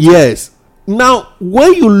that account. Yes. Now,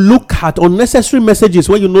 when you look at unnecessary messages,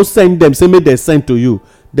 when you no send them, say make they send to you,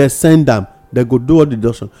 they send them, they go do all the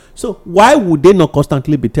deduction. So why would they not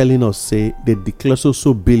constantly be telling us, say, they declare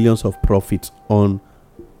so billions of profit on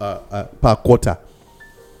per quarter?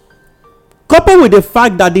 Coupled with the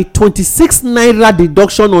fact that the 26 naira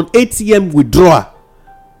deduction on ATM withdrawal,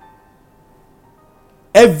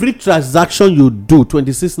 every transaction you do,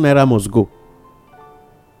 26 naira must go.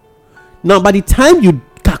 Now, by the time you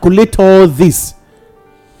calculate all this,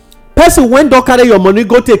 person when don't carry your money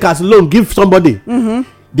go take as loan give somebody,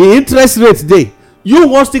 the interest rate dey, you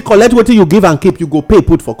want to collect what you give and keep, you go pay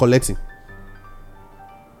put for collecting.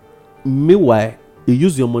 Meanwhile, you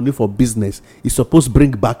use your money for business, it's supposed to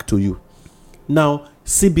bring back to you. Now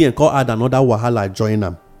CBN call add another wahala join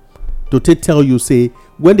them to tell you, say,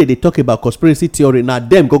 when they talk about conspiracy theory, now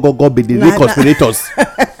them go be the real conspirators.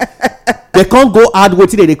 They can't go add what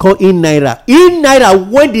they call in naira. In naira,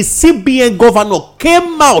 when the CBN governor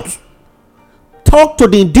came out, talk to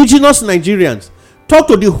the indigenous Nigerians, talk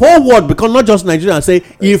to the whole world, because not just Nigerians, say,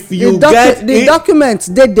 if you get the documents,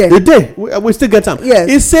 we still get them. Yes.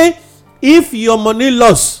 It say, if your money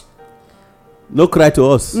loss, no cry to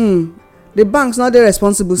us. The bank's not they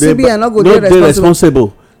responsible. CBN not go they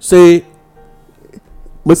responsible. Say,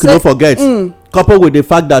 we cannot forget. Coupled with the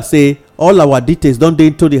fact that, say, all our details don't dey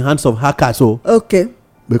into the hands of hackers. So okay,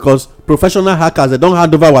 because professional hackers, they don't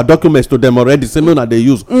hand over our documents to them already. Same one that they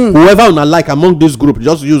use. Whoever una like among this group,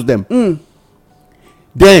 just use them.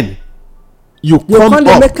 Then you come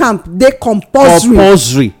up make camp. They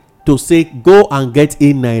compulsory to say go and get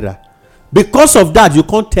in naira. Because of that, you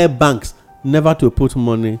can't tell banks never to put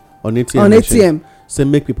money on ATM. Say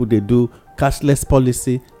make people they do cashless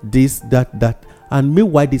policy, this, that, and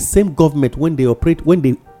meanwhile the same government when they operate, when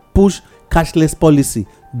they push cashless policy,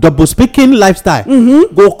 double speaking lifestyle,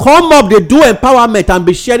 Mm-hmm. go come up, they do empowerment and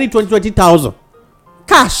be sharing 20,000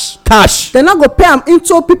 cash. They not go pay am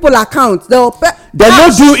into people account. They will pay. They no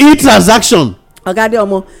do e-transaction. Ogade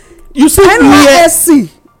omo. You see NYSC.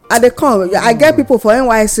 I dey come. I get people for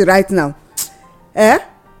NYSC right now.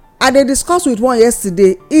 I dey discuss with one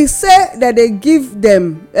yesterday. He say that they give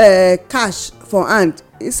them cash for hand.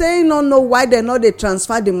 He say he no know why they no dey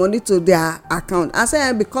transfer the money to their account. I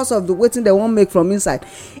say because of the wetin they wan make from inside.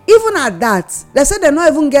 Even at that, they say they no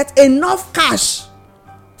even get enough cash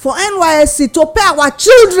for NYSC to pay our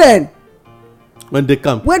children when they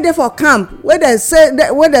come. wey dey for camp, wey dey send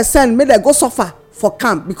make dem go suffer for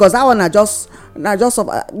camp, because that one na just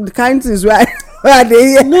suffer. The kind things wey I dey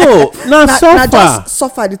hear. No, na suffer. Na just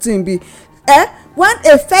suffer the thing be. When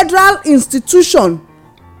a federal institution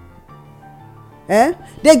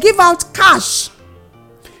dey give out cash.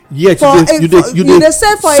 Yes, you dey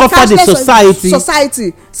say for a suffer the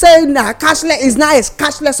society. Say na cashless is not a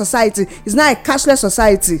cashless society. It's not a cashless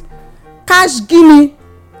society. Cash gimme.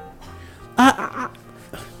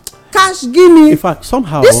 Cash gimme. In fact,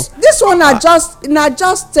 somehow this one na just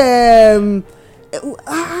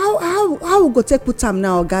how we go take put am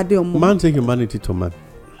now, Ogade omo. man take humanity to man.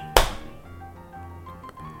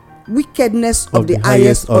 Wickedness of the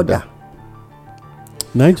highest order.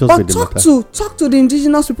 But talk to the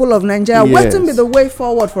indigenous people of Nigeria. Yes. Wetin be the way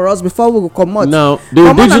forward for us before we go comot? Now, the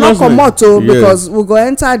indigenous comot because we go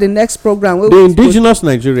enter the next program. The indigenous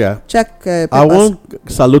Nigeria. Check papers. I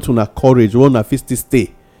want salute una courage. One na fit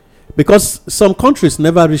stay, because some countries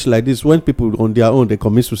never reach like this when people on their own they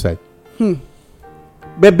commit suicide.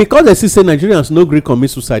 But because they see say Nigerians no gree commit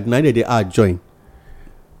suicide, now they are join.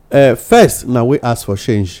 First, now we ask for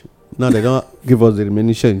change. Now they don't give us the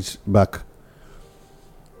remaining change back.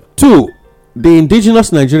 2, the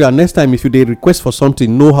indigenous Nigeria, next time if you dey request for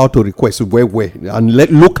something, know how to request where and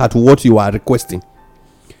look at what you are requesting.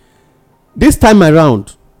 This time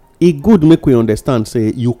around, it good make we understand,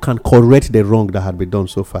 say you can correct the wrong that had been done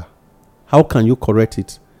so far. How can you correct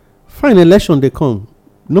it? Fine, election they come,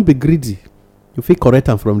 no be greedy, you fit correct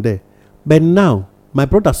am from there. But now my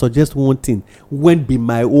brother suggest one thing, when be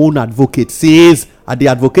my own advocate says, and the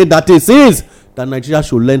advocate that is says that Nigeria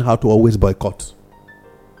should learn how to always boycott.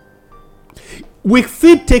 We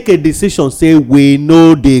fit take a decision, say we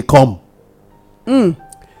know they come.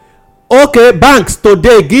 Okay, banks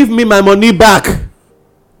today give me my money back.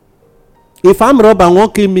 If I'm robber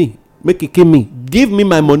won't kill me, make it kill me, give me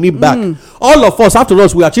my money back. All of us, after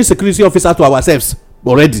us, we are chief security officer to ourselves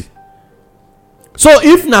already. So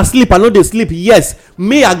if na sleep, I know they sleep. Yes,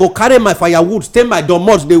 me I go carry my firewood, stay my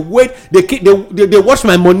domot. They wait, they watch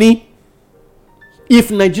my money. If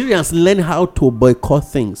Nigerians learn how to boycott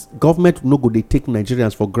things, government no go dey take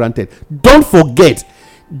Nigerians for granted. Don't forget,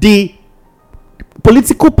 the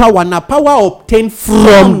political power na power obtained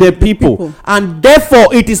from the people, and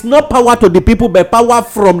therefore it is not power to the people but power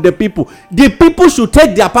from the people. The people should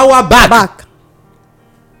take their power back.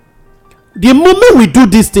 The moment we do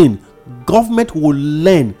this thing, government will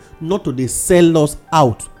learn not to dey sell us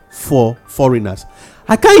out for foreigners.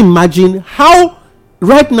 I can't imagine how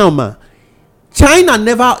right now, man, China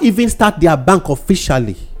never even start their bank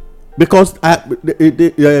officially because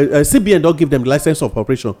CBN don't give them license of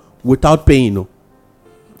operation without paying. No.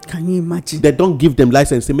 Can you imagine? They don't give them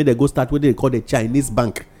license. They may they go start what they call the Chinese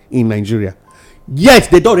bank in Nigeria. Yet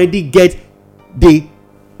they don't already get the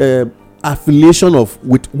affiliation of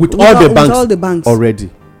with all the banks already.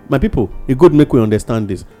 My people, it good make we understand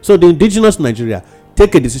this. So the indigenous Nigeria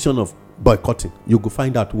take a decision of boycotting. You go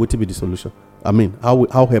find out what will be the solution. I mean,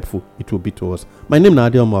 how helpful it will be to us. My name is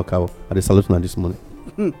Nadia Mwakawa. I salute now this morning.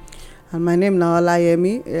 And my name now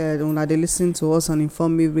Olayemi. When they listen to us on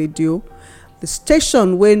Inform Me Radio, the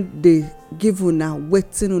station when they give una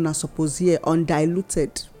waiting una suppose hear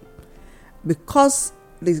undiluted, because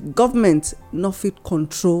the government not fit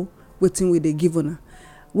control waiting we they give una.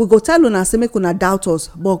 We go tell una say make una doubt us,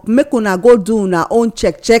 but make una go do una own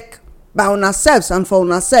check by una selves and for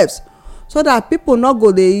una selves, so that people not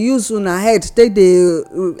go they use una head take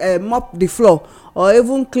they mop the floor or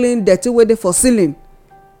even clean dirty way they for ceiling.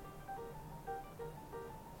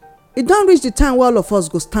 It don't reach the time where all of us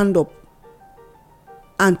go stand up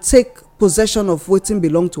and take possession of wetin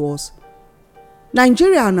belong to us.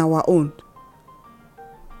 Nigeria on our own.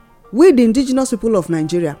 We the indigenous people of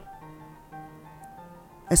Nigeria,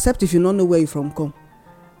 except if you don't know where you from come,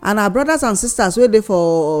 and our brothers and sisters wey dey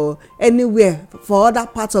for anywhere for other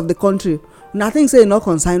parts of the country, nothing say no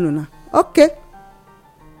concern una. Okay,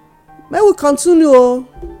 may we continue.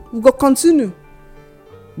 We go continue,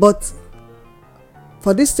 but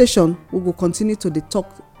for this station we go continue to dey talk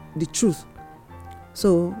the truth.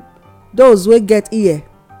 So those wey get ear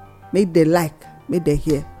make they like, make they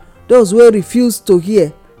hear. Those wey refuse to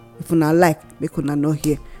hear, if una like, make una no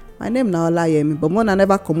hear. My name na Olayemi, but when I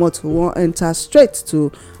never comot, we wan enter straight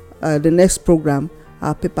to the next program,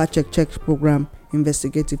 our paper check program,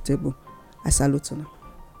 investigative table. I salute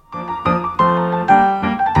una.